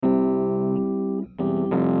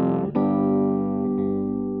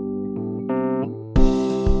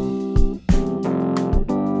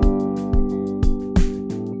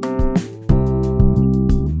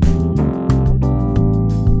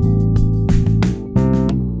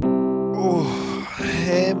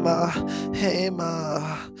ma, hey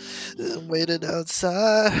ma, waited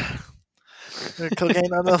outside.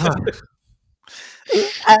 Cocaine on the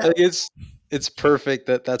I think it's perfect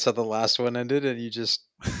that that's how the last one ended, and you just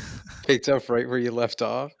picked up right where you left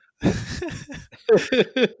off.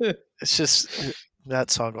 It's just that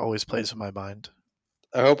song always plays in my mind.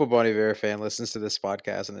 I hope a Bon Iver fan listens to this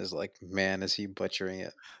podcast and is like, "Man, is he butchering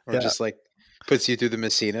it?" Or Yeah. just like puts you through the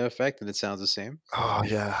Messina effect, and it sounds the same. Oh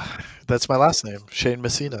yeah, that's my last name, Shane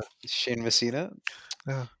Messina. Shane Messina.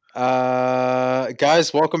 Yeah.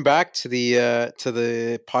 Guys, welcome back to the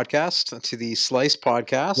podcast, to the Slice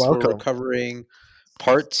podcast, where we're Welcome. covering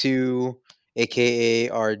part 2, aka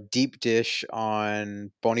our deep dish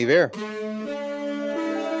on Bon Iver.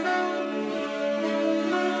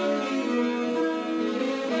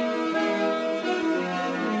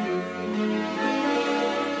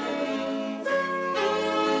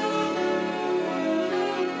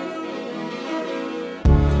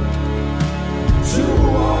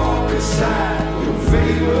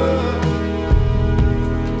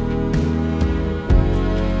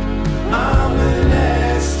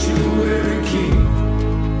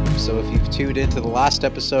 So if you've tuned into the last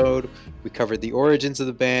episode, we covered the origins of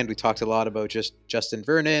the band. We talked a lot about just Justin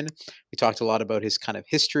Vernon. We talked a lot about his kind of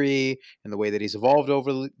history and the way that he's evolved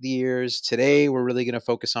over the years. Today, we're really going to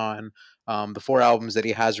focus on the 4 albums that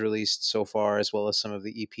he has released so far, as well as some of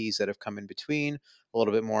the EPs that have come in between. A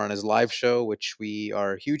little bit more on his live show, which we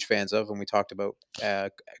are huge fans of, and we talked about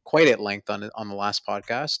quite at length on the last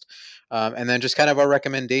podcast. And then just kind of our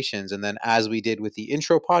recommendations. And then, as we did with the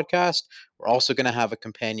intro podcast, we're also going to have a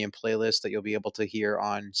companion playlist that you'll be able to hear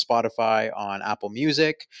on Spotify, on Apple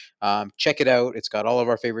Music. Check it out. It's got all of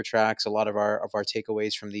our favorite tracks, a lot of our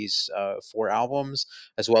takeaways from these 4 albums,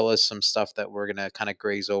 as well as some stuff that we're going to kind of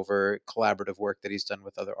graze over, collaborative work that he's done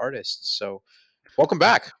with other artists. So welcome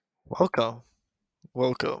back. Welcome.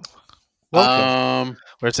 Welcome. Um,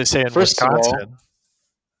 Or as they say in first of all, Wisconsin,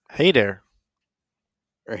 hey there.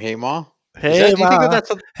 or hey ma. Hey Do you think ma. that's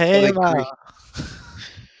Hey like ma. great?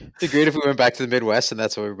 It'd be great if we went back to the Midwest and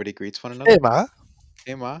that's how everybody greets one Hey another. ma.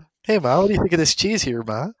 Hey ma. Hey ma. What do you think of this cheese here,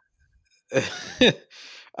 ma?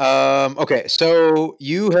 Okay, so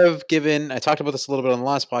you have given, I talked about this a little bit on the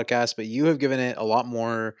last podcast, but you have given it a lot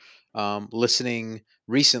more listening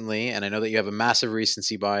recently, and I know that you have a massive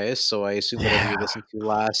recency bias, so I assume whatever you Yeah. listened to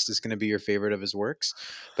last is going to be your favorite of his works.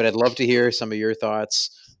 But I'd love to hear some of your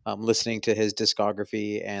thoughts listening to his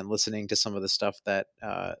discography and listening to some of the stuff that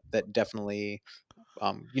that definitely,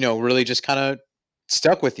 really just kind of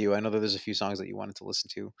stuck with you. I know that there's a few songs that you wanted to listen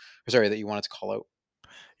to, or sorry, that you wanted to call out.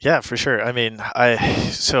 Yeah, for sure. I mean,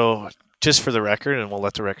 so just for the record, and we'll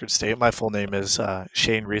let the record state, my full name is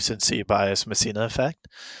Shane Recency Bias Messina Effect,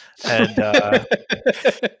 and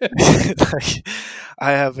like,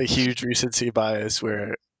 I have a huge recency bias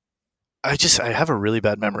where I have a really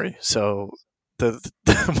bad memory. So the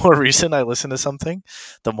more recent I listen to something,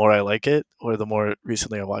 the more I like it, or the more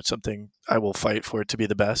recently I watch something, I will fight for it to be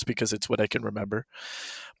the best because it's what I can remember.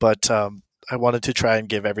 But I wanted to try and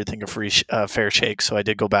give everything a fair shake, so I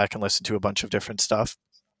did go back and listen to a bunch of different stuff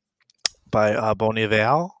by Bon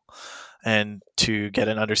Iver, and to get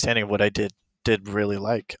an understanding of what I did really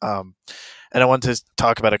like. And I wanted to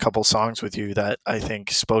talk about a couple songs with you that I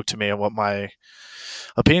think spoke to me and what my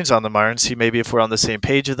opinions on them are, and see maybe if we're on the same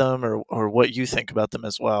page of them, or what you think about them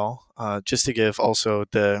as well. Just to give also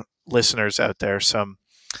the listeners out there some,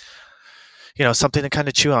 something to kind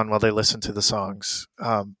of chew on while they listen to the songs.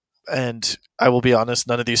 And I will be honest,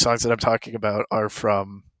 none of these songs that I'm talking about are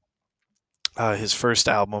from his first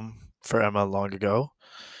album, For Emma, long ago,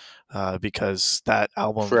 because that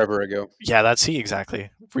album, Forever ago. yeah, that's he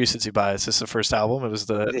exactly. Recency bias. This is the first album. It was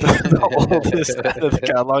the oldest out of the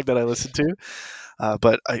catalog that I listened to.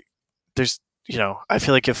 But there's, I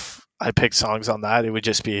feel like if I picked songs on that, it would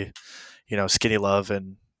just be, Skinny Love,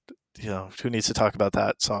 and who needs to talk about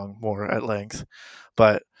that song more at length.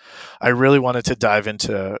 But I really wanted to dive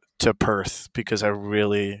into Perth because I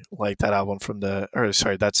really like that album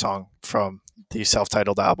that song from the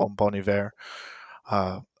self-titled album Bon Iver.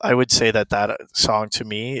 I would say that song, to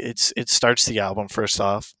me, it starts the album first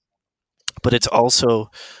off, but it's also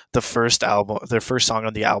the first song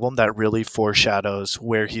on the album that really foreshadows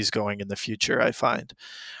where he's going in the future. I find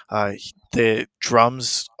the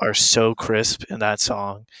drums are so crisp in that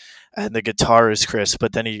song, and the guitar is crisp,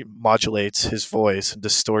 but then he modulates his voice and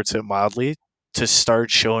distorts it mildly to start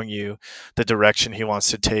showing you the direction he wants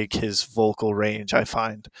to take his vocal range. I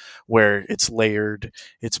find where it's layered,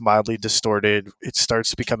 it's mildly distorted, it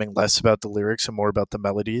starts becoming less about the lyrics and more about the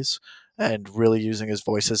melodies. and really using his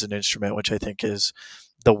voice as an instrument, which I think is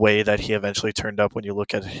the way that he eventually turned up when you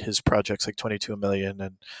look at his projects like 22 Million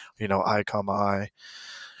and I Comma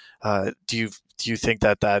I. Do you think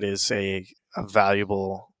that that is a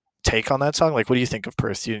valuable take on that song? Like, what do you think of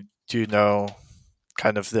Perth? Do you know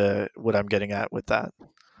kind of the what I'm getting at with that?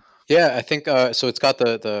 Yeah, I think so. It's got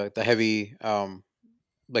the heavy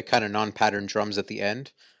like kind of non-pattern drums at the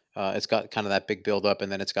end. It's got kind of that big build up,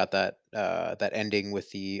 and then it's got that ending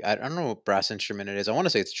with the I don't know what brass instrument it is. I want to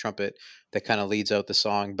say it's trumpet that kind of leads out the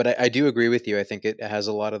song. But I do agree with you. I think it has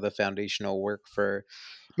a lot of the foundational work for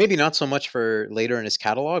maybe not so much for later in his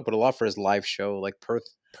catalog, but a lot for his live show. Like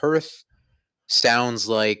Perth sounds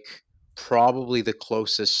like probably the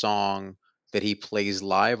closest song that he plays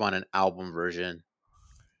live on an album version,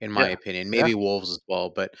 in my Yeah, opinion. yeah, Maybe Wolves as well,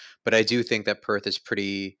 but I do think that Perth is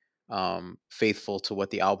pretty faithful to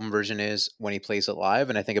what the album version is when he plays it live,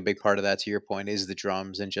 and I think a big part of that, to your point, is the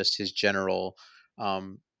drums and just his general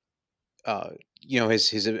um, uh,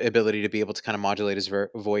 his ability to be able to kind of modulate his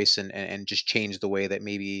voice and just change the way that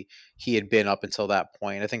maybe he had been up until that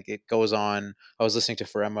point. I think it goes on. I was listening to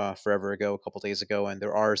Forever forever ago a couple days ago, and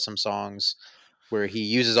there are some songs where he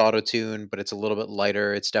uses auto tune, but it's a little bit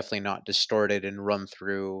lighter. It's definitely not distorted and run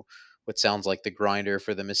through what sounds like the grinder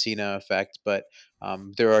for the Messina effect, but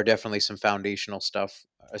there are definitely some foundational stuff,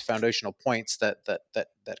 foundational points that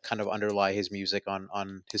kind of underlie his music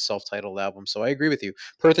on his self-titled album. So I agree with you.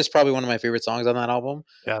 Perth is probably one of my favorite songs on that album.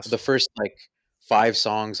 yes, The first like 5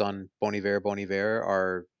 songs on Bon Iver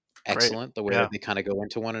are great. excellent. The way that Yeah, they kind of go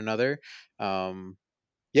into one another.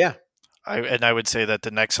 Yeah, I would say that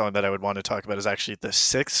the next song that I would want to talk about is actually the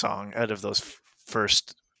sixth song out of those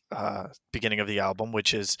first beginning of the album,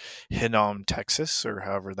 which is Hinnom, Texas, or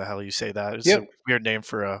however the hell you say that. It's a yep. weird name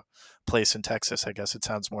for a place in Texas. I guess it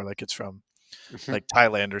sounds more like it's from like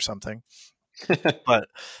Thailand or something. But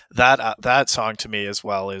that song to me as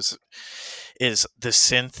well is the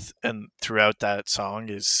synth and throughout that song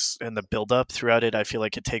is and the build up throughout it. I feel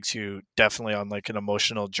like it takes you definitely on like an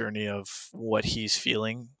emotional journey of what he's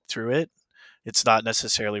feeling through it. It's not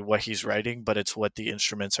necessarily what he's writing, but it's what the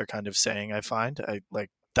instruments are kind of saying. I find I like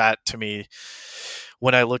that to me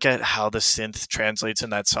when I look at how the synth translates in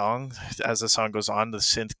that song, as the song goes on, the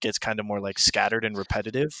synth gets kind of more like scattered and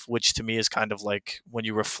repetitive, which to me is kind of like when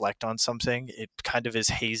you reflect on something, it kind of is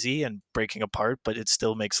hazy and breaking apart, but it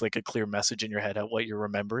still makes like a clear message in your head at what you're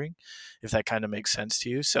remembering, if that kind of makes sense to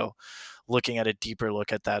you. So looking at a deeper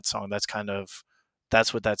look at that song,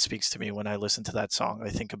 that's what that speaks to me when I listen to that song. I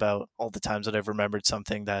think about all the times that I've remembered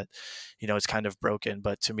something that, it's kind of broken,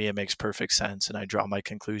 but to me it makes perfect sense and I draw my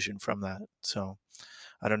conclusion from that. So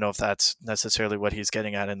I don't know if that's necessarily what he's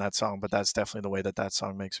getting at in that song, but that's definitely the way that that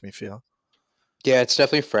song makes me feel. Yeah, it's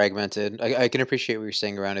definitely fragmented. I can appreciate what you're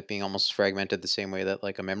saying around it being almost fragmented the same way that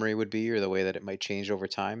like a memory would be, or the way that it might change over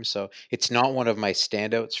time. So it's not one of my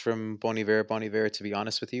standouts from Bon Iver, to be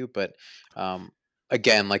honest with you. But um,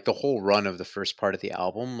 again, like the whole run of the first part of the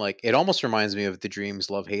album, like it almost reminds me of The Dreams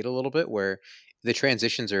Love Hate a little bit, where the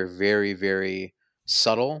transitions are very, very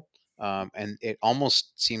subtle. And it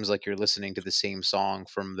almost seems like you're listening to the same song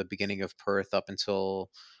from the beginning of Perth up until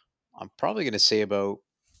I'm probably going to say about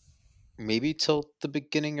maybe till the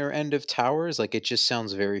beginning or end of Towers. Like it just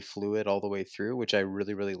sounds very fluid all the way through, which I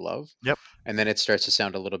really, really love. Yep. And then it starts to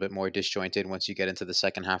sound a little bit more disjointed once you get into the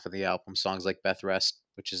second half of the album. Songs like Beth Rest,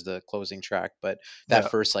 which is the closing track. But that Yeah.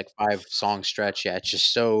 first like 5 song stretch, yeah, it's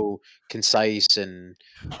just so concise and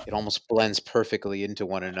it almost blends perfectly into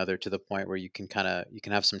one another to the point where you can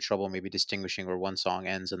have some trouble maybe distinguishing where one song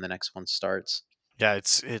ends and the next one starts. Yeah,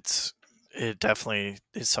 it definitely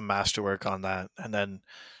is some masterwork on that. And then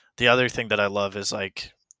the other thing that I love is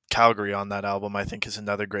like Calgary on that album, I think is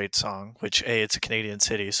another great song, which it's a Canadian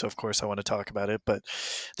city, so of course I want to talk about it, but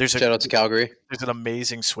there's a Shout out to Calgary. there's an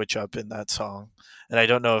amazing switch up in that song. And I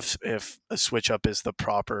don't know if a switch up is the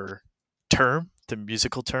proper term, the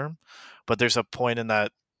musical term, but there's a point in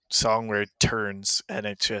that song where it turns and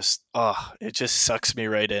it just sucks me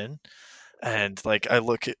right in. And like I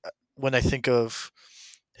look at when I think of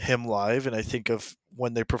him live and I think of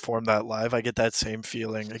when they perform that live, I get that same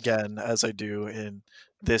feeling again as I do in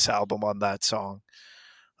this album on that song,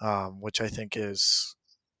 which I think is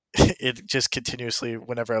it just continuously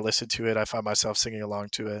whenever I listen to it, I find myself singing along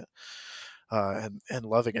to it and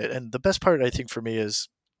loving it. And the best part I think for me is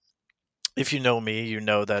if you know me, you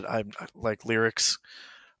know that I'm like lyrics.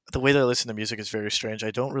 The way that I listen to music is very strange.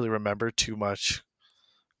 I don't really remember too much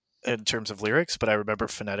in terms of lyrics, but I remember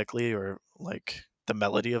phonetically or like the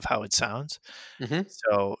melody of how it sounds. Hmm.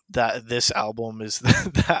 So that this album is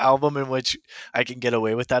the album in which I can get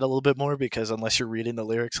away with that a little bit more because unless you're reading the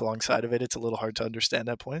lyrics alongside of it, it's a little hard to understand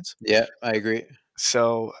at points. Yeah, I agree.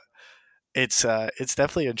 So it's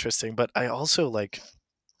definitely interesting, but I also like,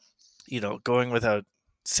 going without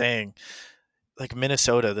saying, like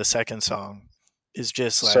Minnesota, the second song is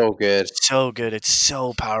just like So good. so good. It's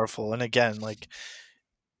so powerful. And again, like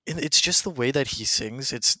it's just the way that he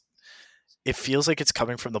sings. It feels like it's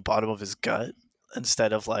coming from the bottom of his gut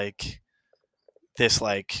instead of like this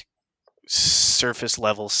like surface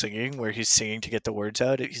level singing where he's singing to get the words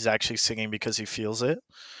out. He's actually singing because he feels it,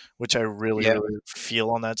 which I really, Yeah. really feel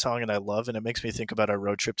on that song and I love. And it makes me think about our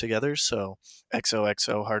road trip together. So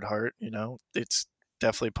XOXO Hard Heart, it's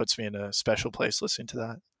definitely puts me in a special place listening to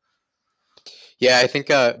that. Yeah, I think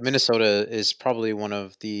Minnesota is probably one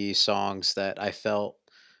of the songs that I felt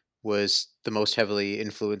was the most heavily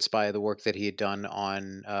influenced by the work that he had done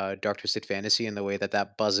on Dark Twisted Fantasy, and the way that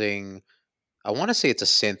that buzzing, I want to say it's a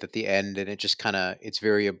synth at the end, and it just kind of, it's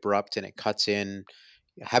very abrupt and it cuts in.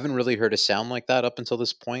 I haven't really heard a sound like that up until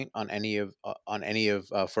this point on any of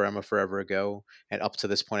Forever Forever Ago, and up to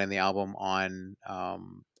this point in the album on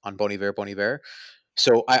Bon Iver Bon Iver.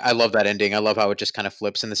 So I love that ending. I love how it just kind of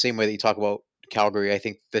flips in the same way that you talk about Calgary. I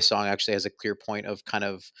think this song actually has a clear point of kind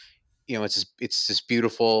of, it's this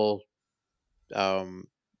beautiful um,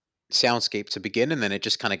 soundscape to begin, and then it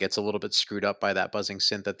just kind of gets a little bit screwed up by that buzzing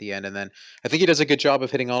synth at the end. And then I think he does a good job of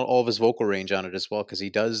hitting all of his vocal range on it as well, because he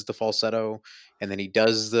does the falsetto, and then he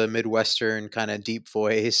does the midwestern kind of deep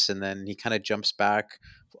voice, and then he kind of jumps back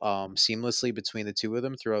seamlessly between the two of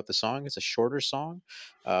them throughout the song. It's a shorter song,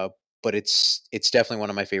 uh, but it's definitely one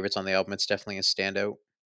of my favorites on the album. It's definitely a standout.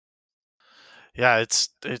 Yeah,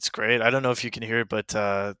 it's great. I don't know if you can hear it, but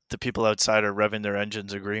the people outside are revving their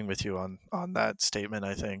engines, agreeing with you on that statement.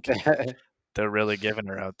 I think they're really giving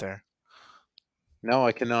her out there. No,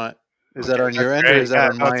 I cannot. Is that Okay, on your that's end or great. is that Yeah,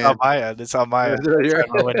 on no, my it's on end? my end. It's on my end Is it on your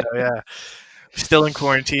outside my window. Yeah, still in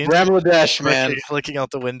quarantine, Bangladesh, man? looking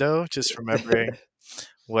out the window, just remembering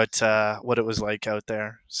what it was like out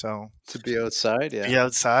there. So To be outside, yeah. be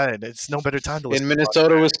outside. It's no better time to listen In to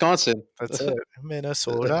Minnesota, Wisconsin. That's it.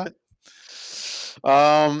 Minnesota.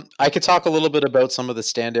 I could talk a little bit about some of the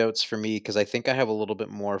standouts for me, because I think I have a little bit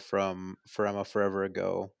more from Forever Forever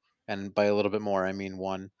Ago, and by a little bit more, I mean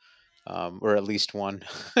one, or at least one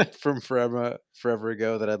from Forever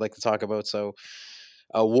Ago that I'd like to talk about. So,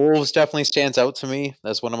 Wolves definitely stands out to me.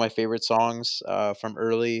 That's one of my favorite songs from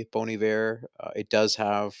early Bon Iver. It does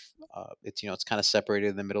have it's it's kind of separated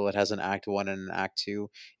in the middle. It has an act one and an act two.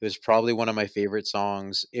 It was probably one of my favorite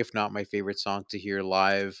songs, if not my favorite song to hear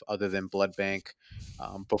live, other than Blood Bank.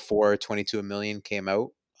 Before 22 a Million came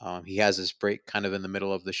out, he has this break kind of in the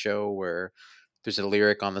middle of the show where there's a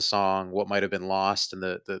lyric on the song "What Might Have Been Lost," and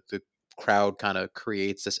the crowd kind of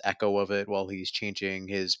creates this echo of it while he's changing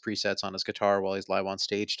his presets on his guitar while he's live on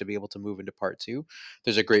stage to be able to move into part two.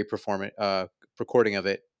 There's a great recording of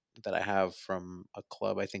it that I have from a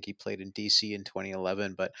club I think he played in DC in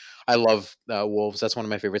 2011. But I love Wolves. That's one of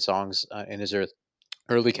my favorite songs in his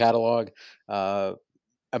early catalog. Uh,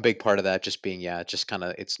 a big part of that just being, yeah, just kind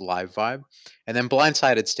of its live vibe. And then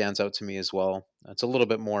Blindsided stands out to me as well. It's a little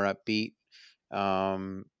bit more upbeat.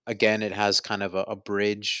 Again, it has kind of a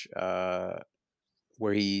bridge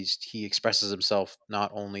where he expresses himself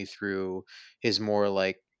not only through his more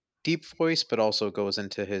like deep voice, but also goes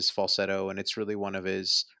into his falsetto, and it's really one of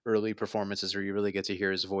his early performances where you really get to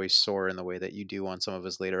hear his voice soar in the way that you do on some of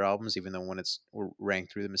his later albums, even though when it's rang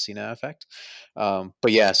through the Messina effect.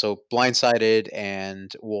 But yeah, so Blindsided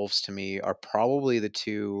and Wolves to me are probably the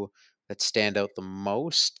two that stand out the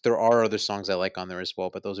most. There are other songs I like on there as well,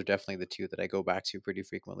 but those are definitely the two that I go back to pretty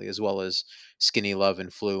frequently, as well as Skinny Love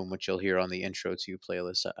and Flume, which you'll hear on the intro to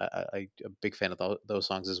playlist. I'm a big fan of those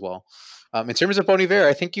songs as well. In terms of Bon Iver,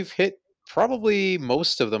 I think you've hit probably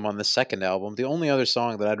most of them on the second album. The only other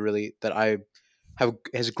song that I have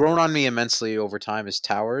has grown on me immensely over time is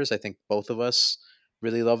Towers. I think both of us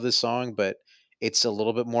really love this song, but it's a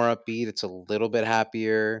little bit more upbeat. It's a little bit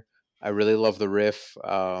happier. I really love the riff.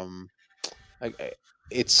 I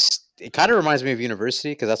it kind of reminds me of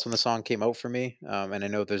University, because that's when the song came out for me. And I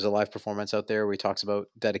know there's a live performance out there where he talks about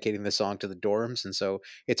dedicating the song to the dorms, and so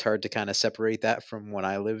it's hard to kind of separate that from when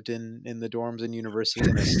I lived in the dorms in University,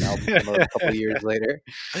 and this album came out a couple of years later.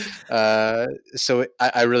 So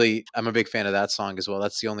I'm a big fan of that song as well.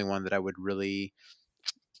 That's the only one that I would really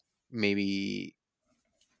maybe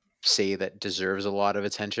say that deserves a lot of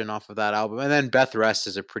attention off of that album. And then Beth Rest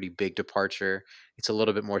is a pretty big departure. It's a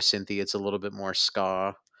little bit more synthy. It's a little bit more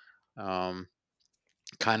ska. Um,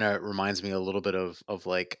 Kind of reminds me a little bit of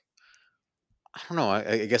like I don't know.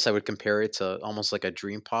 I guess I would compare it to almost like a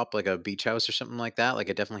dream pop, like a beach house or something like that. Like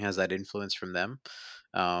it definitely has that influence from them.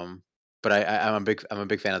 Um, but I'm a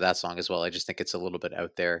big fan of that song as well. I just think it's a little bit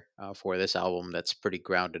out there for this album. That's pretty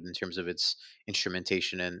grounded in terms of its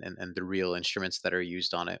instrumentation and the real instruments that are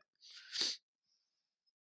used on it.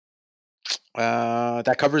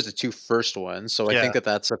 That covers the two first ones, so I Yeah. think that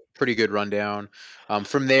that's a pretty good rundown.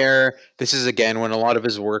 From there, this is again when a lot of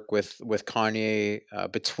his work with Kanye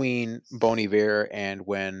between Bon Iver and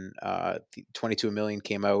when 22 Million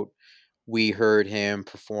came out, we heard him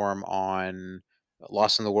perform on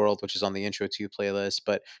Lost in the World, which is on the intro to playlist.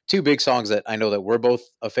 But two big songs that I know that we're both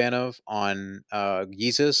a fan of on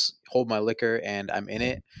Yeezus, Hold My Liquor and I'm In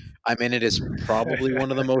It. I'm In It is probably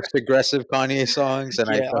one of the most aggressive Kanye songs, and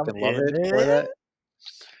I Yeah, I'm fucking love in it for it.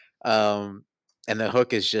 that. Um, and the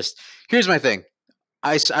hook is just here's my thing.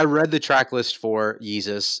 I read the track list for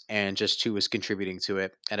Yeezus and just who was contributing to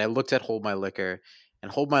it, and I looked at Hold My Liquor,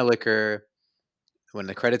 and Hold My Liquor when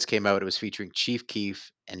the credits came out, it was featuring Chief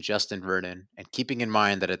Keef and Justin Vernon. And keeping in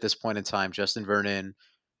mind that at this point in time, Justin Vernon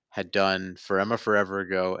had done Forever Forever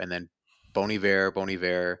Ago and then Bon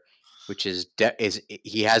Iver, which is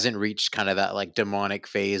he hasn't reached kind of that like demonic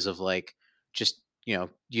phase of like just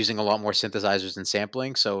using a lot more synthesizers and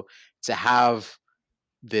sampling. So to have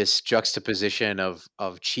this juxtaposition of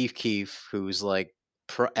Chief Keef, who's like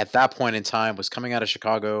at that point in time was coming out of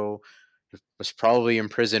Chicago, was probably in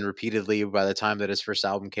prison repeatedly by the time that his first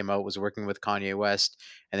album came out, was working with Kanye West,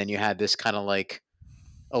 and then you had this kind of like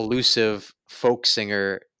elusive folk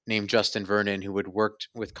singer named Justin Vernon who had worked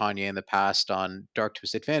with Kanye in the past on Dark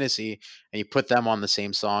Twisted Fantasy, and you put them on the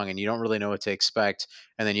same song and you don't really know what to expect,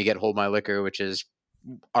 and then you get Hold My Liquor, which is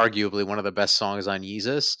arguably one of the best songs on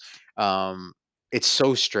Yeezus. Um, it's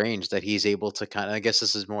so strange that he's able to kind of, I guess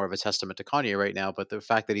this is more of a testament to Kanye right now, but the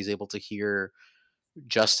fact that he's able to hear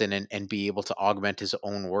Justin and be able to augment his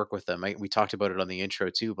own work with them. We talked about it on the intro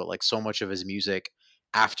too, but like so much of his music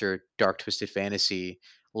after Dark Twisted Fantasy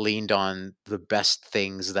leaned on the best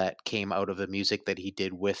things that came out of the music that he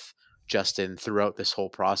did with Justin throughout this whole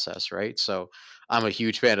process, right? So I'm a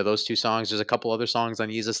huge fan of those two songs. There's a couple other songs on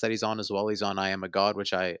Yeezus that he's on as well. He's on I Am a God,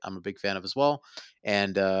 which I'm a big fan of as well.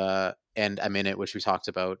 And I'm in it, which we talked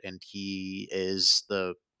about, and he is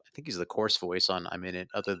the I think he's the coarse voice on I'm in it,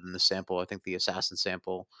 other than the sample. I think the assassin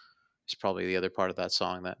sample is probably the other part of that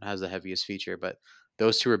song that has the heaviest feature. But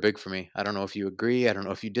those two are big for me. I don't know if you agree. I don't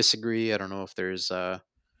know if you disagree. I don't know if there's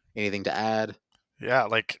anything to add. Yeah,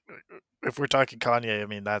 like if we're talking Kanye, I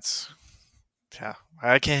mean that's yeah.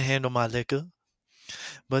 I can't handle my liquor,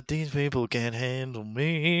 but these people can't handle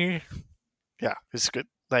me. Yeah, it's good.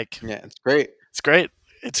 Like Yeah, it's great. it's great.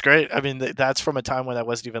 It's great. I mean, that's from a time when I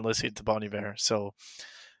wasn't even listening to Bon Iver. So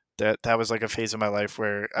that was like a phase of my life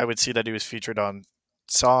where I would see that he was featured on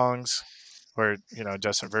songs, or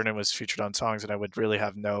Justin Vernon was featured on songs, and I would really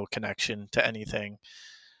have no connection to anything.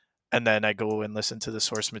 And then I go and listen to the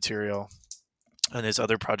source material and his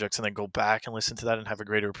other projects, and then go back and listen to that and have a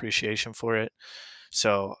greater appreciation for it.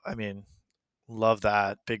 So I mean, love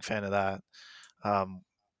that. Big fan of that. Um,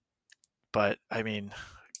 but I mean,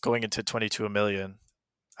 going into 22 a million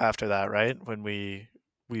after that, right? When we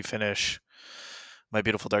finish My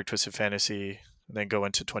Beautiful Dark Twisted Fantasy and then go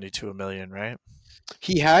into 22 a million, right?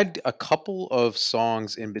 He had a couple of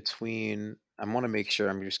songs in between. I want to make sure.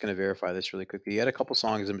 I'm just going to verify this really quickly. He had a couple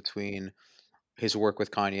songs in between his work with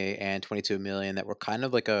Kanye and 22 Million that were kind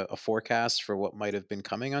of like a forecast for what might have been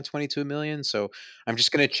coming on 22 Million. So I'm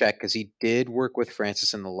just going to check because he did work with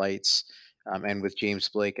Francis and the Lights and with James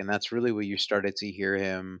Blake. And that's really where you started to hear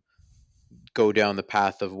him go down the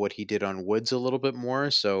path of what he did on Woods a little bit more.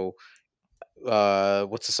 So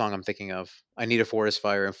what's the song I'm thinking of? I Need a Forest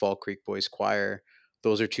Fire and Fall Creek Boys Choir.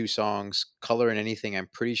 Those are two songs. Color and Anything, I'm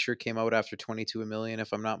pretty sure came out after 22 Million,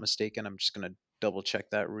 if I'm not mistaken. I'm just going to double check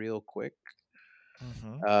that real quick.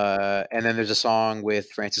 Mm-hmm. And then there's a song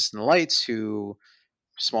with Francis and the Lights, who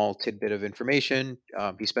small tidbit of information.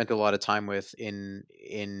 He spent a lot of time with in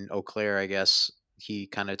Eau Claire, I guess. He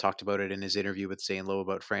kind of talked about it in his interview with Zane Lowe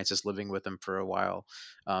about Francis living with him for a while,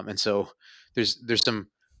 and so there's some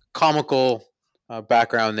comical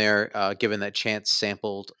background there, given that Chance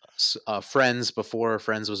sampled Friends before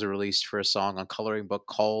Friends was released for a song on Coloring Book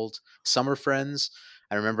called Summer Friends.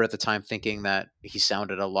 I remember at the time thinking that he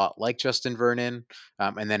sounded a lot like Justin Vernon,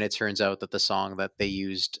 and then it turns out that the song that they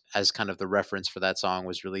used as kind of the reference for that song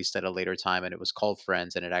was released at a later time, and it was called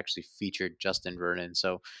Friends, and it actually featured Justin Vernon.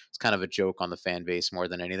 So it's kind of a joke on the fan base more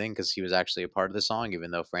than anything, because he was actually a part of the song,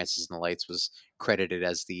 even though Francis and the Lights was credited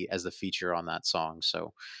as the feature on that song.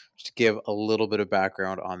 So just to give a little bit of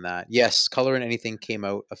background on that, yes, Color and Anything came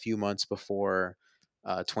out a few months before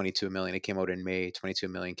 22 Million. It came out in May. 22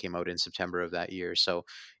 Million came out in September of that year. So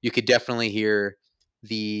you could definitely hear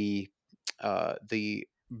the the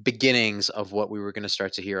beginnings of what we were going to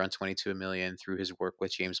start to hear on 22 Million through his work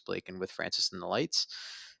with James Blake and with Francis and the Lights.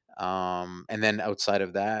 And then outside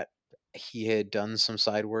of that, he had done some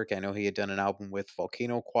side work. I know he had done an album with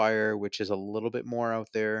Volcano Choir, which is a little bit more out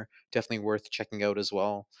there. Definitely worth checking out as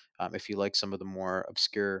well. If you like some of the more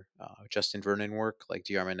obscure Justin Vernon work, like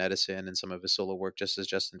D'Armand Edison and some of his solo work, just as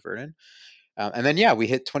Justin Vernon. And then yeah, we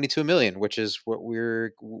hit 22 Million, which is what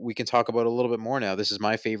we can talk about a little bit more now. This is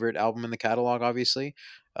my favorite album in the catalog, obviously.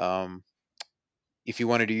 Um, if you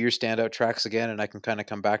want to do your standout tracks again, and I can kind of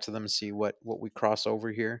come back to them and see what we cross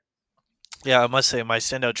over here. Yeah, I must say my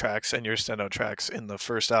standout tracks and your standout tracks in the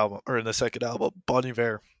first album or in the second album, Bon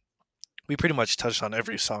Iver, we pretty much touched on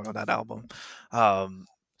every song on that album, um,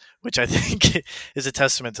 which I think is a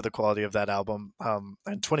testament to the quality of that album.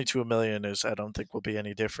 And 22 Million is, I don't think, will be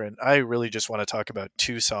any different. I really just want to talk about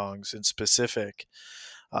two songs in specific.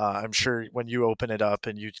 I'm sure when you open it up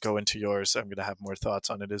and you go into yours, I'm going to have more thoughts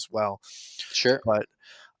on it as well. Sure. But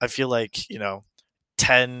I feel like,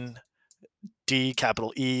 10 D,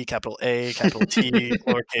 capital E, capital A, capital T,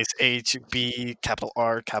 lowercase h, B, capital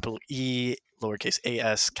R, capital E, lowercase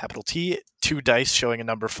as, capital T, two dice showing a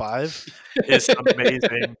number five is an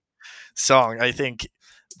amazing song. I think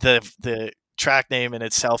the track name in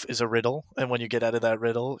itself is a riddle, and when you get out of that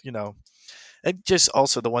riddle, and just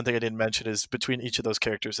also the one thing I didn't mention is between each of those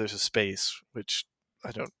characters, there's a space, which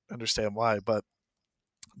I don't understand why, but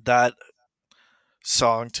that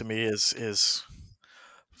song to me is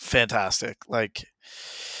fantastic. Like,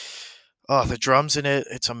 oh, the drums in it,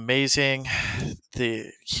 it's amazing.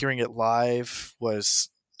 The hearing it live was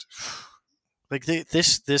like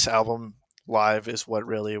this album live is what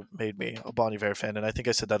really made me a Bon Iver fan, and I think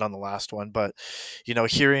I said that on the last one. But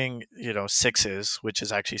hearing sixes, which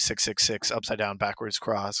is actually 666 upside down backwards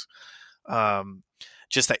cross, um,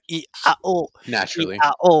 just that e Naturally.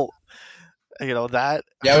 a o, that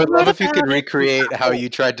Yeah, I would love heard if you could about it, recreate how you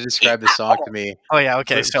tried to e describe the song to me. oh yeah,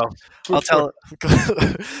 okay. But So I'll before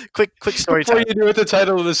tell quick story before time. you knew what the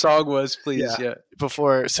title of the song was, Yeah, please. Yeah.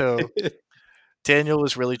 before so Daniel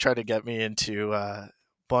was really trying to get me into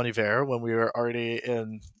Bon Iver when we were already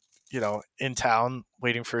in town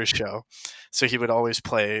waiting for his show. So he would always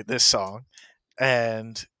play this song,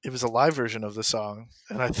 and it was a live version of the song.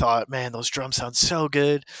 And I thought, man, those drums sound so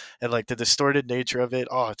good, and like the distorted nature of it,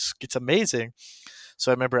 oh, it's amazing.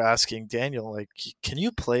 So I remember asking Daniel, like, can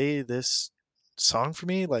you play this song for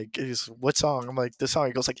me? Like, what song? I'm like, this song.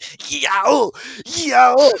 He goes like, yow,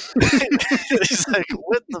 yow. He's like,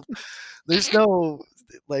 what the there's no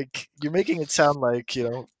like you're making it sound like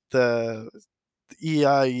the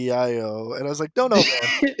E-I-E-I-O, and I was like, no, man,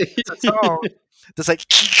 it's a song that's like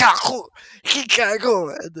Chicago, Chicago,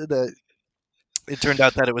 and then it turned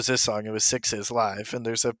out that it was this song. It was Sixes live, and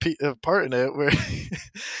there's a part in it where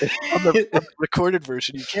on the recorded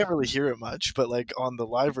version you can't really hear it much, but like on the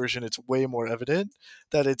live version, it's way more evident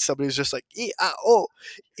that it's somebody's just like e a o,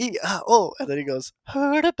 and then he goes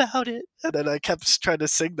heard about it, and then I kept trying to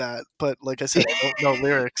sing that, but like I said, I don't know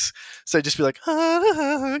lyrics, so I just be like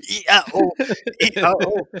e a o e a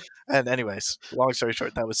o, and anyways, long story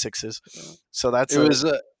short, that was Sixes. So that's it a was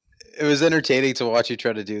it was entertaining to watch you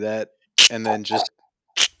try to do that, and then just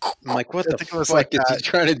I'm like, what I the think it was like fuck is he that.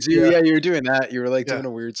 trying to do? Yeah, Yeah, you were doing that. You were like yeah. doing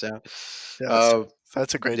a weird sound. Yeah, so Uh,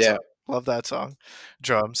 that's a great yeah, song. Love that song.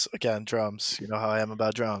 Drums, again, drums. You know how I am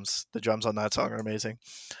about drums. The drums on that song are amazing.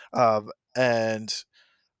 And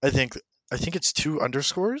I think I think it's two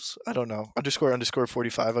underscores. I don't know. Underscore underscore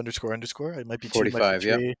 45 underscore underscore. It might be two, might be 45.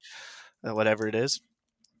 Yeah. three, whatever it is.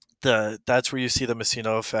 That's where you see the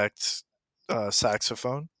Messino effect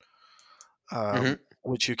saxophone, Hmm.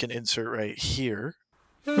 which you can insert right here.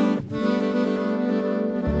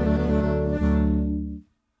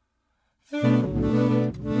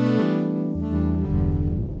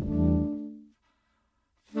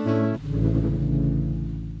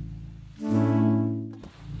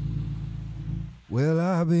 Well,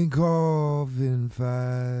 I've been coughing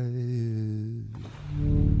fire.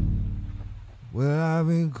 Well, I've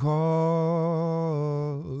been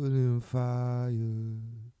caught in fire.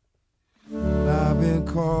 I've been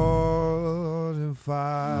caught in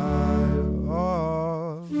fire.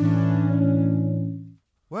 Oh.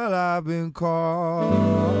 Well, I've been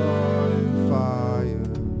caught in fire.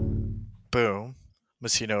 Boom,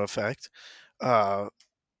 Messino effect. Uh,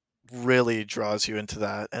 really draws you into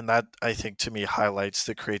that, and that I think to me highlights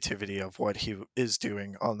the creativity of what he is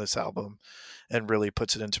doing on this album and really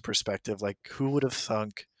puts it into perspective. Like, who would have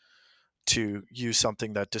thunk to use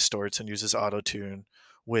something that distorts and uses auto tune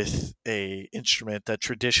with a instrument that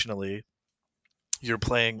traditionally you're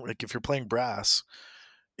playing. Like if you're playing brass,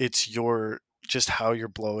 it's your just how you're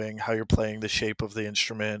blowing, how you're playing, the shape of the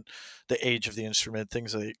instrument, the age of the instrument,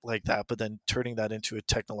 things like that. But then turning that into a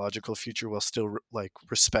technological feature while still like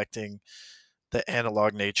respecting the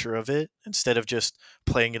analog nature of it, instead of just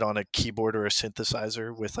playing it on a keyboard or a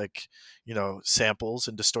synthesizer with like, samples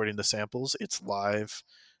and distorting the samples. It's live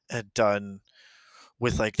and done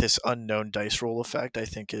with like this unknown dice roll effect. I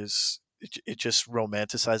think it just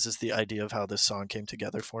romanticizes the idea of how this song came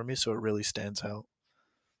together for me, so it really stands out.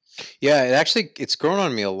 Yeah, it's grown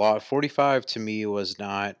on me a lot. 45 to me was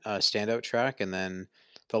not a standout track, and then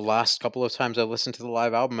the last couple of times I've listened to the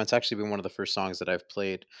live album, it's actually been one of the first songs that I've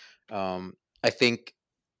played. I think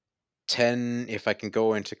 10, if I can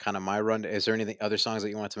go into kind of my run, is there anything other songs that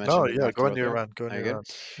you want to mention No, that you yeah, want to go throw into out your there? run, go Are into you your good? run.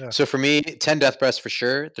 Yeah. So for me, 10 Death Breaths for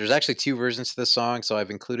sure. There's actually two versions to this song. So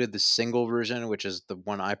I've included the single version, which is the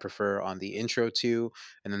one I prefer on the intro to.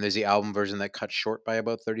 And then there's the album version that cuts short by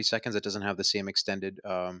about 30 seconds. It doesn't have the same extended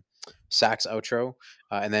sax outro.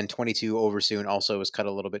 And then 22 Over Soon also was cut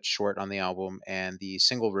a little bit short on the album. And the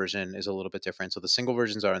single version is a little bit different. So the single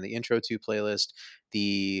versions are on the intro to playlist.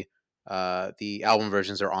 The album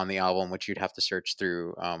versions are on the album, which you'd have to search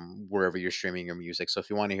through wherever you're streaming your music. So if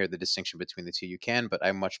you want to hear the distinction between the two, you can, but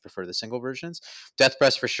I much prefer the single versions. Death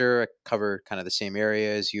Press for sure, I cover kind of the same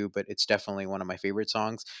area as you, but it's definitely one of my favorite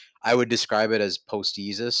songs. I would describe it as post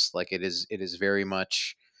Jesus. Like it is very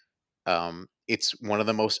much it's one of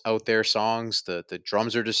the most out there songs. The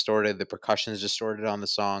drums are distorted, the percussion is distorted on the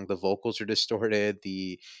song, the vocals are distorted,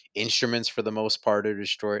 the instruments for the most part are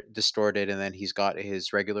distorted, and then he's got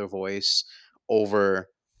his regular voice over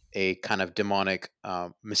a kind of demonic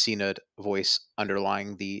Messina voice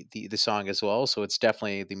underlying the song as well. So it's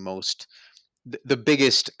definitely the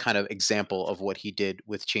biggest kind of example of what he did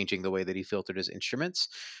with changing the way that he filtered his instruments.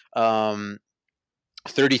 Um,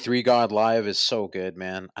 33 God Live is so good,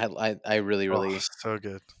 man. I really, Oh, really, so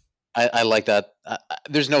good. I like that.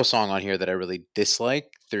 There's no song on here that I really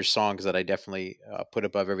dislike. There's songs that I definitely put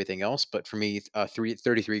above everything else. But for me,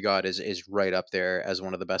 33 God is right up there as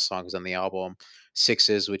one of the best songs on the album.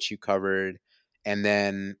 Sixes, which you covered. And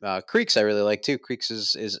then Creeks, I really like too. Creeks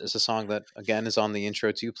is a song that, again, is on the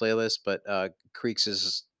intro to playlist. But Creeks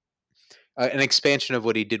is an expansion of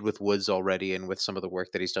what he did with Woods already, and with some of the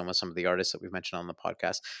work that he's done with some of the artists that we've mentioned on the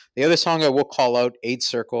podcast. The other song I will call out, Eight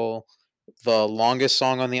Circle, the longest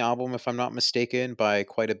song on the album, if I'm not mistaken, by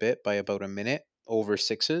quite a bit, by about a minute, over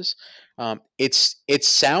sixes. It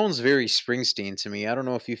sounds very Springsteen to me. I don't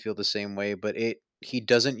know if you feel the same way, but he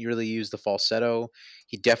doesn't really use the falsetto.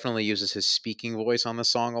 He definitely uses his speaking voice on the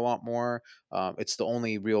song a lot more. It's the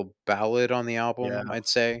only real ballad on the Yeah, album, I'd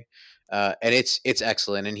say, and it's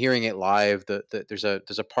excellent. And hearing it live, there's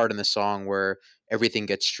a part in the song where everything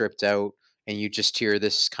gets stripped out, and you just hear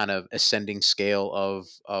this kind of ascending scale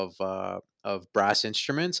of brass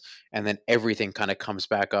instruments, and then everything kind of comes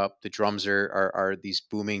back up. The drums are these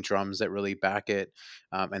booming drums that really back it,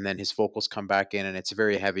 and then his vocals come back in, and it's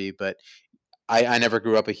very heavy, but I never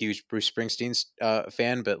grew up a huge Bruce Springsteen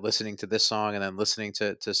fan, but listening to this song and then listening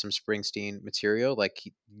to some Springsteen material, like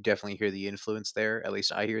you definitely hear the influence there. At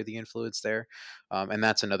least I hear the influence there, and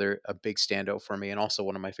that's a big standout for me, and also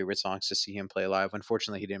one of my favorite songs to see him play live.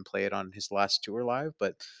 Unfortunately, he didn't play it on his last tour live,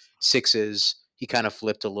 but Sixes, he kind of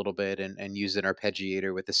flipped a little bit and used an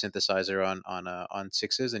arpeggiator with the synthesizer on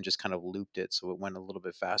Sixes and just kind of looped it so it went a little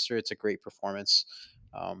bit faster. It's a great performance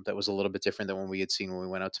that was a little bit different than what we had seen when we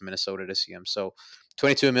went out to Minnesota to see him. So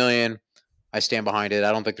 22 million, I stand behind it.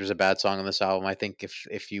 I don't think there's a bad song on this album. I think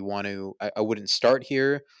if you want to, I wouldn't start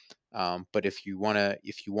here, but if you want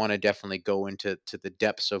to definitely go into the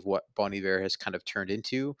depths of what Bon Iver has kind of turned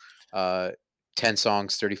into, 10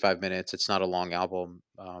 songs, 35 minutes. It's not a long album.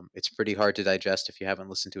 It's pretty hard to digest if you haven't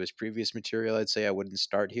listened to his previous material. I'd say I wouldn't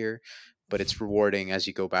start here, but it's rewarding as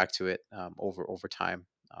you go back to it over time.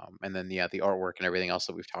 And then yeah, the artwork and everything else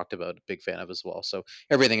that we've talked about, big fan of as well. So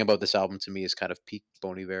everything about this album to me is kind of peak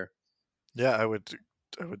Bon Iver. yeah, I would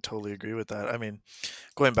totally agree with that. I mean,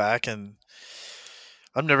 going back, and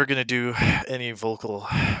I'm never gonna do any vocal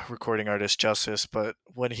recording artist justice, but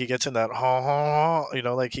when he gets in that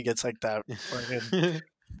like he gets like that fucking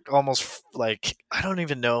almost like I don't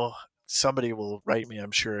even know. Somebody will write me,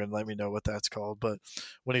 I'm sure, and let me know what that's called. But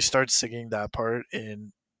when he starts singing that part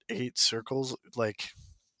in Eight Circles, like,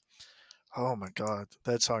 oh my god,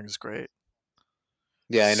 that song is great.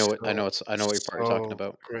 Yeah, I know it. I know So it's. I know what part you're talking so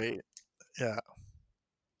about. great. Yeah,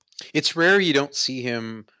 It's rare you don't see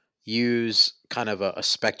him use kind of a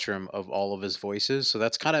spectrum of all of his voices. So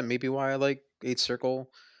that's kind of maybe why I like Eight Circle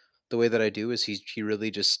the way that I do is he really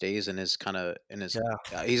just stays in his kind of in his.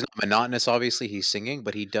 Yeah, He's not monotonous, obviously. He's singing,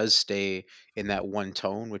 but he does stay in that one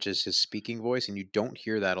tone, which is his speaking voice, and you don't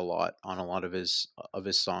hear that a lot on a lot of his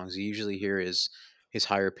songs. You usually hear his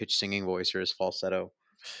higher pitched singing voice or his falsetto.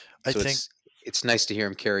 I So think it's nice to hear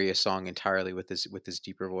him carry a song entirely with his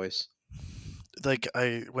deeper voice. like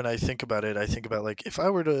I when I think about it, I think about like if I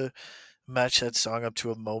were to match that song up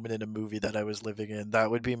to a moment in a movie that I was living in, that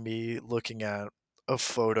would be me looking at a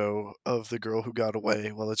photo of the girl who got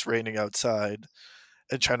away while it's raining outside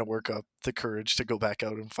and trying to work up the courage to go back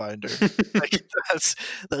out and find her. Like that's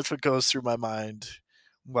that's what goes through my mind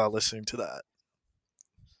while listening to that.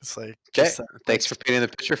 It's like Okay, just that like thanks for painting the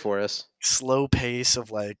picture for us. slow pace of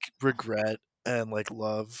like regret and like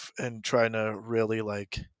love and trying to really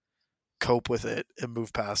like cope with it and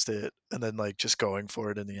move past it and then like just going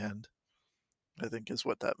for it in the end. I think is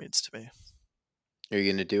what that means to me. Are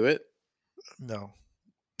you gonna do it? No.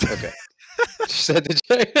 Okay, just had to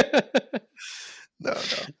check. No,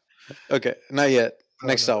 no. Okay, not yet. No,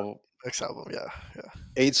 Next no. album. Next album, yeah, yeah.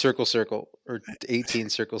 8 circle circle or 18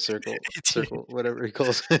 circle circle 18, circle whatever he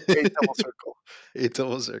calls 8 double it. circle. 8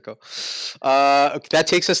 double circle. Okay, that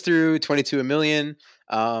takes us through 22 a million.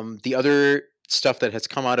 The other stuff that has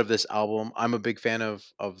come out of this album, I'm a big fan of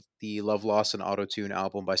the Love Loss and Auto Tune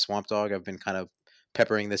album by Swamp Dogg. I've been kind of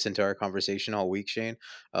peppering this into our conversation all week, Shane.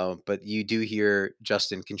 But you do hear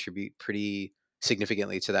Justin contribute pretty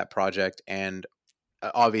significantly to that project, and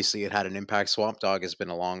obviously it had an impact. Swamp Dogg has been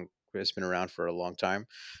around for a long time,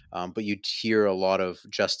 but you hear a lot of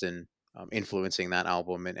Justin influencing that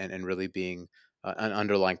album and really being an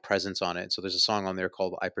underlying presence on it. So there's a song on there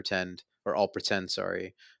called "I Pretend" or "I'll Pretend,"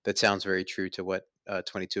 sorry, that sounds very true to what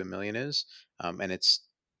 22 a Million is, and it's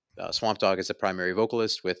Swamp Dogg is the primary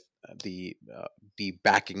vocalist with the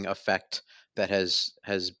backing effect that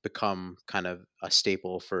has become kind of a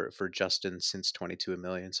staple for Justin since 22 a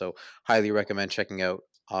Million. So highly recommend checking out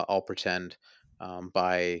 "I'll Pretend"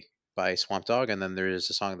 by Swamp Dogg. And then there is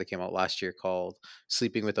a song that came out last year called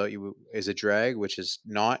 "Sleeping Without You Is a Drag," which is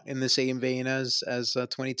not in the same vein as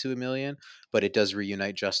 22 a Million, but it does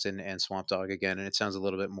reunite Justin and Swamp Dogg again, and it sounds a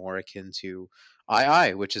little bit more akin to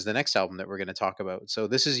 "I," which is the next album that we're going to talk about. So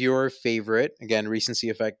this is your favorite, again, recency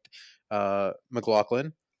effect,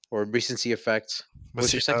 McLaughlin, or recency effect.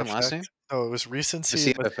 What's your Messina second last name? effect. Oh, it was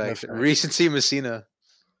recency and Messina Messina effect. effect. Recency Messina.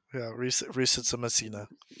 Yeah, recency Messina.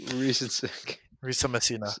 Recency. Risa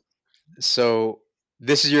Messina. So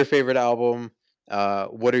this is your favorite album.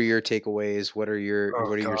 What are your takeaways? Oh What are your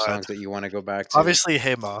god. songs that you want to go back to? Obviously,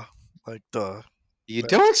 Hey Ma. Like duh. You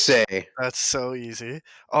That's don't say. that's so easy.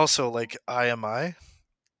 Also, like I am I.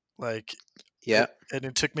 Like Yeah, and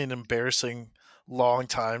it took me an embarrassing long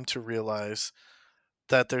time to realize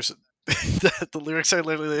that there's that the lyrics are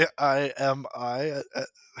literally "I am I"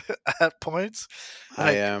 at points, and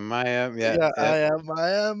I am. I am. Yeah, yeah, yeah. I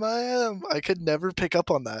am. I could never pick up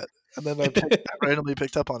on that, and then I randomly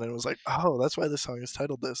picked up on it and was like, "Oh, that's why this song is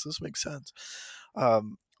titled this. This makes sense."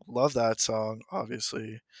 Um, love that song.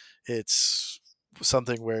 Obviously, it's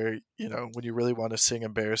something where when you really want to sing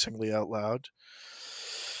embarrassingly out loud,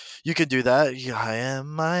 you can do that. Yeah, I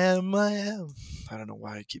am. I am. I am. I don't know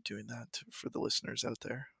why I keep doing that for the listeners out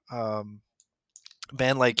there.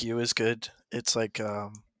 Man Like You is good. It's like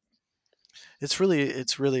it's really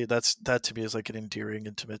that to me is like an endearing,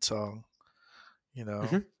 intimate song. You know,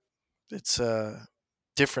 hmm it's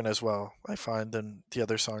different as well. I find than the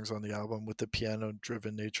other songs on the album with the piano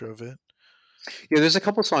driven nature of it. Yeah, there's a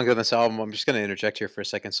couple songs on this album. I'm just gonna interject here for a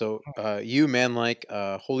second. So, you man like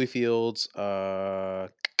Holyfields,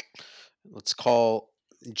 let's call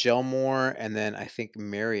Gelmore, and then I think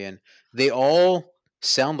Marion. They all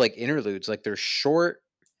sound like interludes. Like they're short.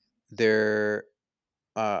 They're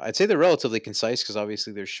I'd say they're relatively concise because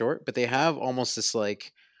obviously they're short, but they have almost this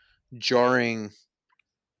like jarring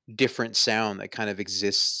different sound that kind of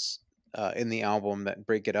exists in the album that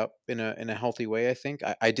break it up in a healthy way. I think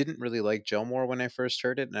I didn't really like Gilmore when I first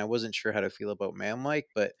heard it, and I wasn't sure how to feel about Man Like,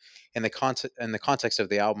 but in the context of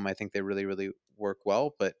the album, I think they really work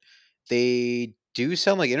well. But they do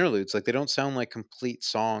sound like interludes. Like they don't sound like complete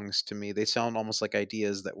songs to me. They sound almost like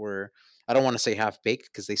ideas that were, I don't want to say half baked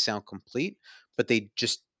because they sound complete, but they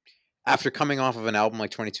just, after coming off of an album like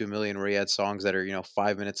 22 Million, where he had songs that are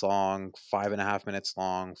 5 minutes long, 5.5 minutes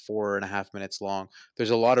long, 4.5 minutes long, there's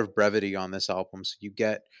a lot of brevity on this album. So you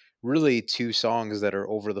get really two songs that are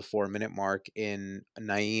over the 4 minute mark in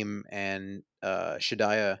Naeem and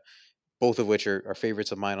Shadaya, both of which are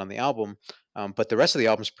favorites of mine on the album. But the rest of the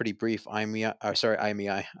album is pretty brief. I am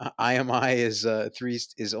I is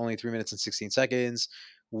only 3 minutes and 16 seconds.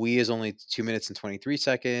 We is only 2 minutes and 23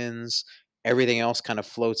 seconds. Everything else kind of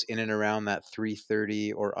floats in and around that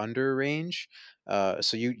 330 or under range.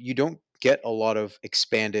 So you don't get a lot of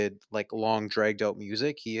expanded, like long dragged out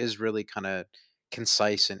music. He is really kind of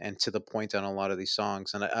concise and to the point on a lot of these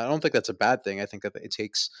songs, and I don't think that's a bad thing. I think that it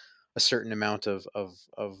takes a certain amount of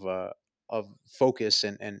focus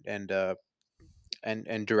and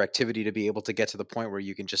directivity to be able to get to the point where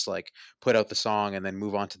you can just like put out the song and then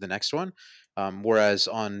move on to the next one. Whereas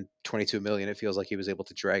on 22 million, it feels like he was able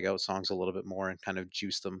to drag out songs a little bit more and kind of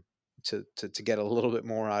juice them to get a little bit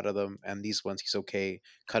more out of them. And these ones, he's okay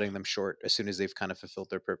cutting them short as soon as they've kind of fulfilled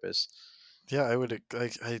their purpose. Yeah,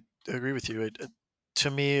 I agree with you. To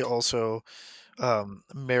me, also,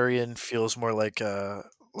 Marion feels more like a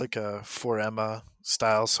For Emma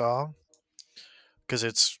style song because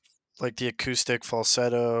it's like the acoustic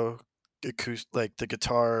falsetto, like the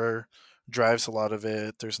guitar drives a lot of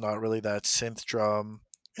it. There's not really that synth drum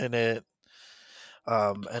in it.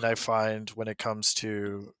 And I find when it comes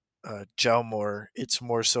to Gelmore, it's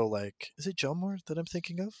more so like, is it Gelmore that I'm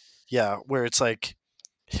thinking of? Yeah, where it's like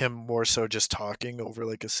him more so just talking over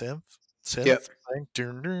like a Yep. synth thing.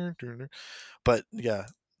 Dun, dun, dun, dun. But yeah,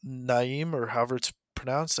 Naeem or however it's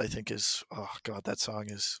pronounced, I think is, oh god, that song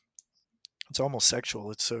is, it's almost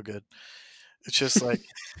sexual. It's so good. It's just like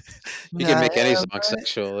You can Naeem. make any song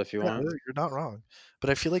sexual if you Yeah, want. you're not wrong. But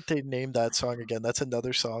I feel like they named that song again. That's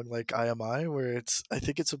another song like I Am I, where it's, I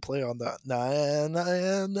think it's a play on that I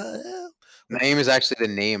am. Like, Naeem is actually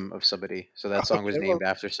the name of somebody, so that song was okay, well, named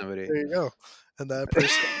after somebody. there you go. And that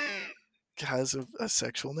person has a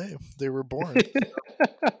sexual name. They were born.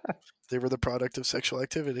 They were the product of sexual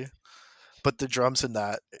activity. But the drums in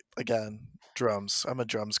that, again, drums. I'm a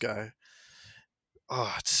drums guy.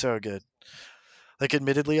 Oh, it's so good. Like,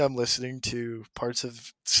 admittedly, I'm listening to parts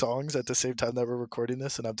of songs at the same time that we're recording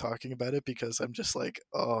this, and I'm talking about it because I'm just like,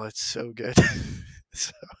 oh, it's so good.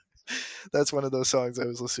 So that's one of those songs I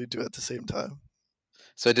was listening to at the same time.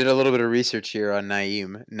 So I did a little bit of research here on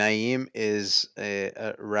Naeem. Naeem is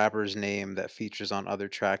a rapper's name that features on other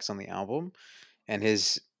tracks on the album, and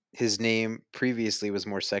his name previously was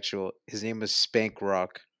more sexual. His name was Spank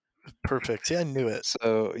Rock. Perfect. See, I knew it.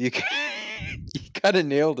 So you you kind of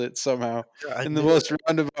nailed it somehow Yeah, I in the knew most it.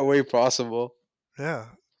 roundabout way possible. Yeah.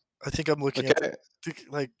 I think I'm looking at the, Okay.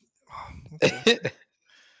 like, okay.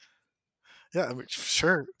 Yeah, I mean,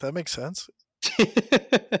 sure. That makes sense.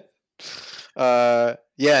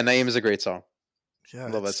 Yeah, Naeem is a great song. Yeah,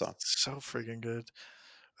 Love that it's song. so friggin' good.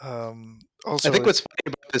 I Also, think what's funny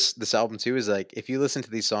about this album too is like if you listen to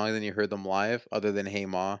these songs and you heard them live, other than Hey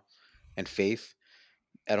Ma and Faith,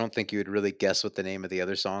 I don't think you would really guess what the name of the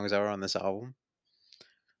other songs are on this album.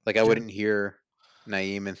 Like I yeah, wouldn't hear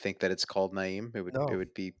Naeem and think that it's called Naeem. It no,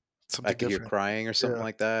 would be I something could hear different. crying or something Yeah,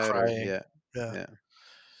 like that or crying. yeah. Yeah, Yeah.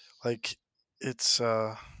 like it's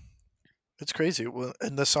uh, it's crazy. Well,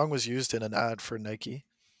 and the song was used in an ad for Nike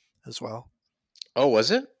as well. Oh,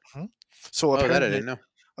 was it? Mhm. So Oh, that I didn't know.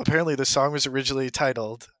 apparently the song was originally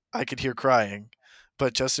titled "I Could Hear Crying,"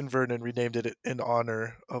 but Justin Vernon renamed it in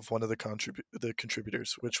honor of one of the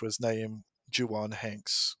contributors, which was Naeem Juwan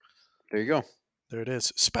Hanks. There you go. There it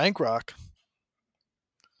is. Spank Rock.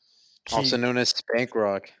 Also He known as Spank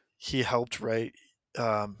Rock. he helped write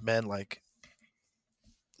 "Man Like."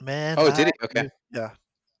 Man Oh, did he? like Okay. you. Yeah.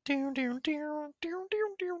 Doom, doom, doom, doom,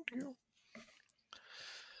 doom, doom, doom.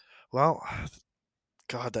 Well,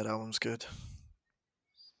 God, that album's good.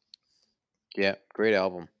 Yeah, great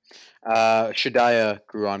album. Shadiah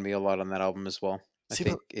grew on me a lot on that album as well. I See, but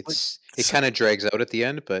think like, it such, kind of drags out at the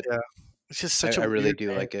end, but yeah, it's just I, such a I really weird do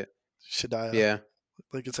name, like it. Shadiah. Yeah.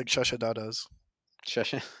 Like it's like Shashadadas.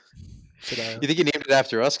 Shush. Shadiah, You think he named it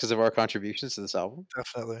after us because of our contributions to this album?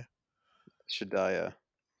 definitely. Shadiah.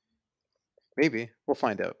 Maybe. We'll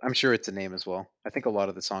find out. I'm sure it's a name as well. I think a lot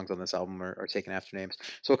of the songs on this album are taken after names.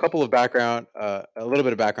 So a little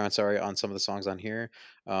bit of background, sorry, on some of the songs on here.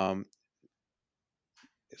 Um,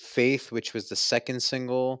 Faith, which was the second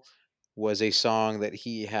single, was a song that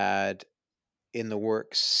he had in the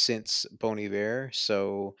works since Bon Iver.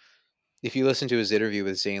 So if you listen to his interview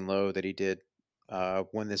with Zane Lowe that he did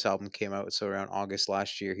when this album came out, so around August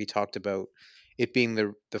last year, he talked about it being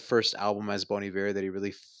the first album as Bon Iver that he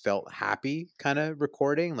really felt happy kind of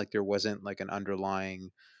recording. Like there wasn't like an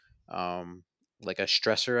underlying um, like a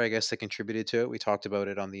stressor, I guess, that contributed to it. We talked about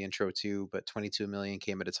it on the intro too, but 22 million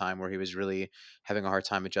came at a time where he was really having a hard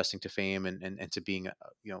time adjusting to fame and to being,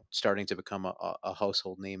 starting to become a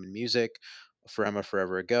household name in music. For Emma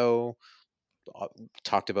Forever Ago, uh,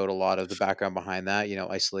 talked about a lot of the background behind that,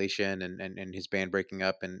 isolation and his band breaking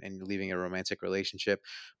up and leaving a romantic relationship.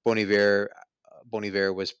 Bon Iver, Bon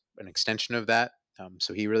Iver was an extension of that.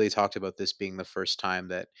 So he really talked about this being the first time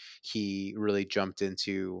that he really jumped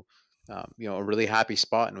into a really happy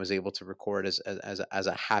spot and was able to record as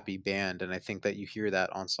a happy band. And I think that you hear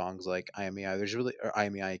that on songs like I Am I. There's really or I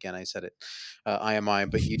Am I again. I said it, I Am I.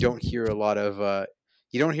 But you don't hear a lot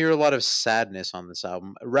of sadness on this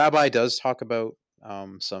album. Rabbi does talk about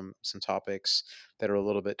some topics that are a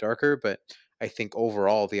little bit darker, but I think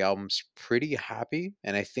overall the album's pretty happy.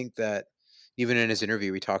 And I think that even in his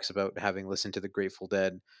interview, he talks about having listened to the Grateful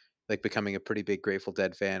Dead, like becoming a pretty big Grateful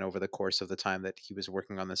Dead fan over the course of the time that he was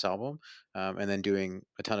working on this album, and then doing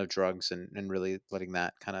a ton of drugs and really letting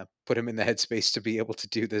that kind of put him in the headspace to be able to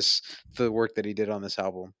do the work that he did on this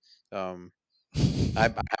album. Um,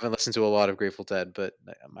 I haven't listened to a lot of Grateful Dead, but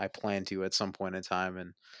I plan to at some point in time,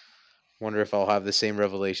 and wonder if I'll have the same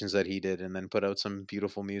revelations that he did, and then put out some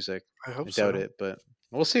beautiful music. I I hope doubt so. it, but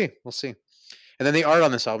we'll see. We'll see. And then the art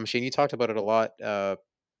on this album, Shane, you talked about it a lot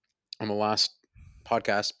on the last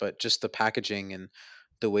podcast, but just the packaging and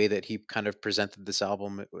the way that he kind of presented this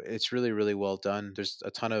album, it's really, really well done. There's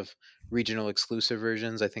a ton of regional exclusive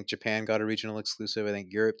versions. I think Japan got a regional exclusive. I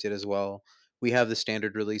think Europe did as well. We have the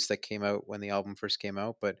standard release that came out when the album first came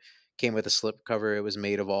out, but came with a slipcover. It was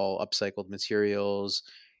made of all upcycled materials.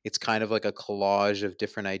 It's kind of like a collage of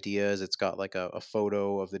different ideas. It's got like a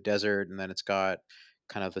photo of the desert, and then it's got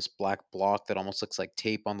kind of this black block that almost looks like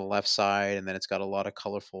tape on the left side, and then it's got a lot of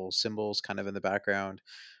colorful symbols kind of in the background.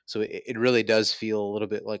 So it really does feel a little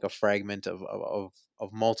bit like a fragment of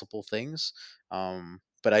multiple things.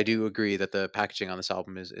 But I do agree that the packaging on this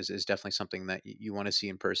album is definitely something that you want to see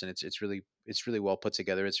in person. It's really well put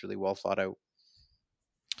together. It's really well thought out.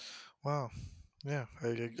 Wow. Yeah,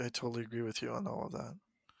 I totally agree with you on all of that.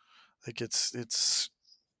 Like it's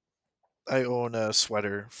I own a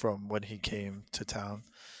sweater from when he came to town,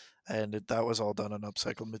 and that was all done on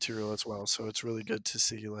upcycled material as well. So it's really good to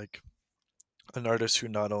see like an artist who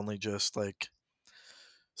not only just like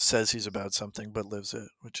says he's about something but lives it,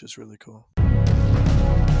 which is really cool.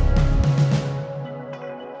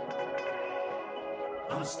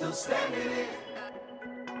 I'm still standing,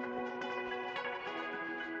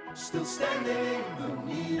 still standing in the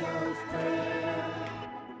need of prayer,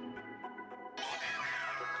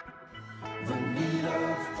 the need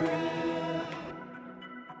of prayer.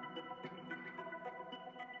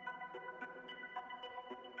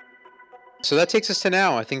 So that takes us to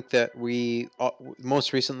now. I think that we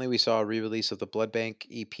most recently we saw a re-release of the Blood Bank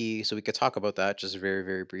EP, so we could talk about that just very,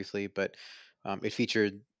 very briefly. But it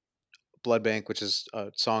featured Blood Bank, which is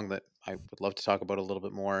a song that I would love to talk about a little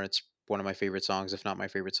bit more. It's one of my favorite songs, if not my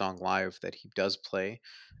favorite song live that he does play.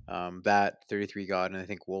 That 33 God, and I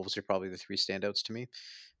think Wolves are probably the three standouts to me.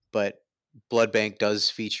 But Blood Bank does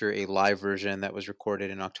feature a live version that was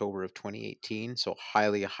recorded in October of 2018. So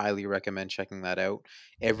highly, highly recommend checking that out.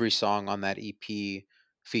 Every song on that EP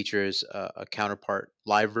features a counterpart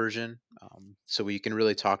live version. So you can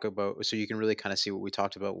really talk about, so you can really kind of see what we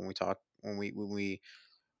talked about when we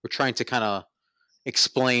were trying to kind of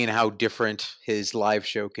explain how different his live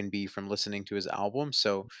show can be from listening to his album.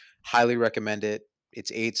 So highly recommend it.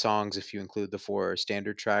 It's 8 songs if you include the 4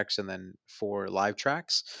 standard tracks and then 4 live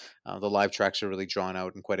tracks. The live tracks are really drawn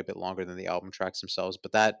out and quite a bit longer than the album tracks themselves.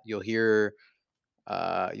 But that you'll hear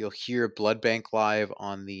Blood Bank live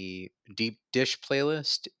on the Deep Dish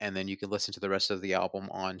playlist, and then you can listen to the rest of the album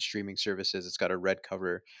on streaming services. It's got a red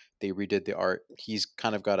cover. They redid the art. He's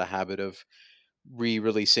kind of got a habit of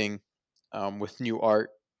re-releasing with new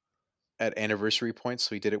art at anniversary points.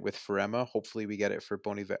 So we did it with Forema. Hopefully we get it for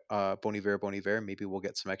Bon Iver. Maybe we'll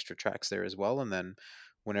get some extra tracks there as well. And then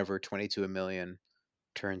whenever 22 a million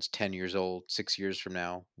turns 10 years old, 6 years from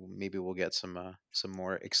now, maybe we'll get some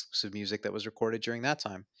more exclusive music that was recorded during that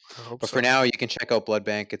time. I hope But for so. now, you can check out Blood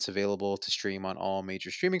Bank. It's available to stream on all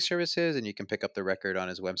major streaming services, and you can pick up the record on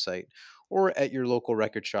his website or at your local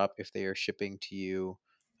record shop if they are shipping to you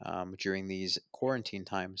during these quarantine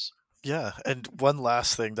times. Yeah, and one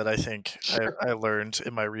last thing that I think Sure. I learned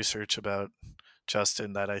in my research about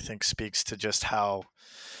Justin that I think speaks to just how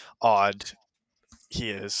odd he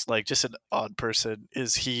is, like just an odd person,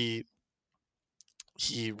 is he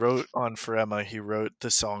wrote on Forema, he wrote the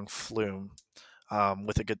song Flume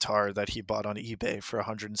with a guitar that he bought on eBay for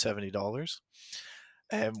 $170.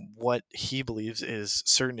 And what he believes is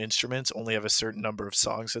certain instruments only have a certain number of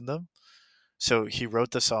songs in them. So he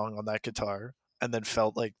wrote the song on that guitar and then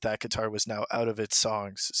felt like that guitar was now out of its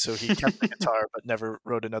songs. So he kept the guitar but never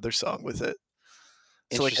wrote another song with it.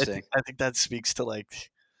 So like Interesting. I think that speaks to like,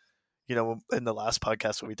 you know, in the last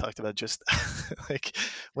podcast when we talked about just like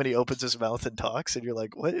when he opens his mouth and talks and you're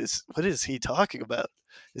like, what is he talking about?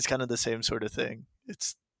 It's kind of the same sort of thing.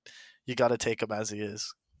 It's you got to take him as he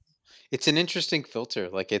is. It's an interesting filter.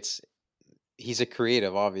 Like he's a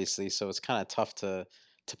creative, obviously, so it's kind of tough to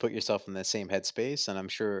put yourself in the same headspace. And I'm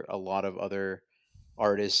sure a lot of other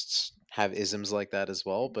artists have isms like that as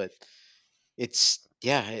well. But it's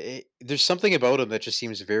yeah, there's something about him that just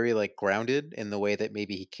seems very like grounded in the way that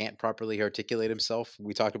maybe he can't properly articulate himself.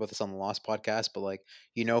 We talked about this on the Lost podcast, but like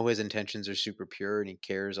his intentions are super pure and he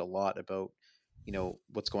cares a lot about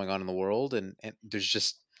what's going on in the world, and there's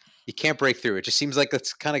just you can't break through. It just seems like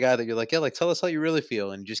that's the kind of guy that you're like, yeah, like tell us how you really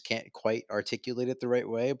feel, and you just can't quite articulate it the right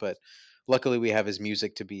way. But luckily, we have his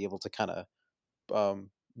music to be able to kind of um,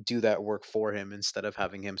 do that work for him instead of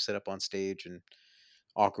having him sit up on stage and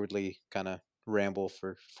awkwardly kind of ramble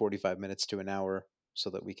for 45 minutes to an hour so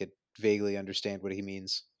that we could vaguely understand what he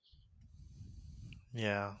means.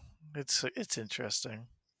 Yeah, it's interesting.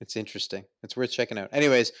 It's interesting. It's worth checking out.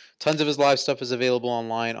 Anyways, tons of his live stuff is available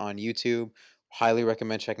online on YouTube. Highly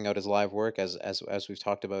recommend checking out his live work as we've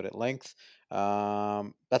talked about at length.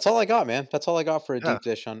 That's all I got, man. That's all I got for a Yeah, deep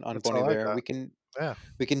dish on that's Bon all I Iver. got. Yeah,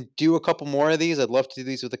 We can do a couple more of these. I'd love to do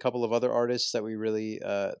these with a couple of other artists that we really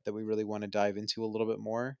want to dive into a little bit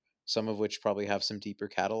more. Some of which probably have some deeper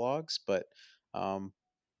catalogs, but um,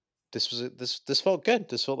 this felt good.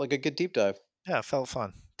 This felt like a good deep dive. yeah, it felt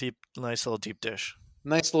fun. Deep, nice little deep dish.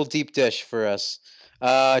 Nice little deep dish for us.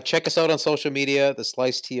 Check us out on social media. The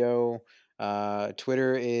Slice To.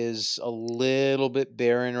 Twitter is a little bit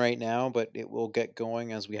barren right now, but it will get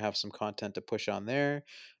going as we have some content to push on there.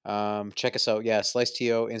 Check us out. Yeah, Slice To,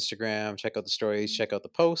 Instagram. Check out the stories. Check out the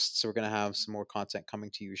posts. We're going to have some more content coming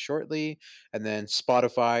to you shortly. And then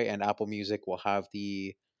Spotify and Apple Music will have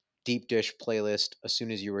the deep dish playlist as soon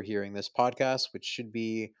as you are hearing this podcast, which should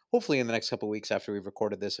be hopefully in the next couple of weeks after we've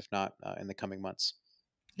recorded this, if not in the coming months.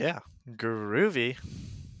 Yeah, groovy.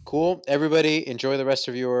 Cool. Everybody, enjoy the rest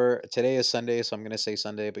of your. Today is Sunday, so I'm going to say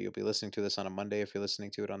Sunday, but you'll be listening to this on a Monday if you're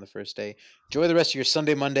listening to it on the first day. Enjoy the rest of your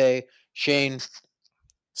Sunday, Monday. Shane,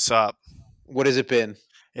 Sup? what has it been?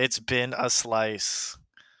 It's been a slice.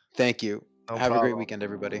 Thank you. No Have a great problem. weekend,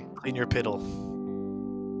 everybody. Clean your piddle.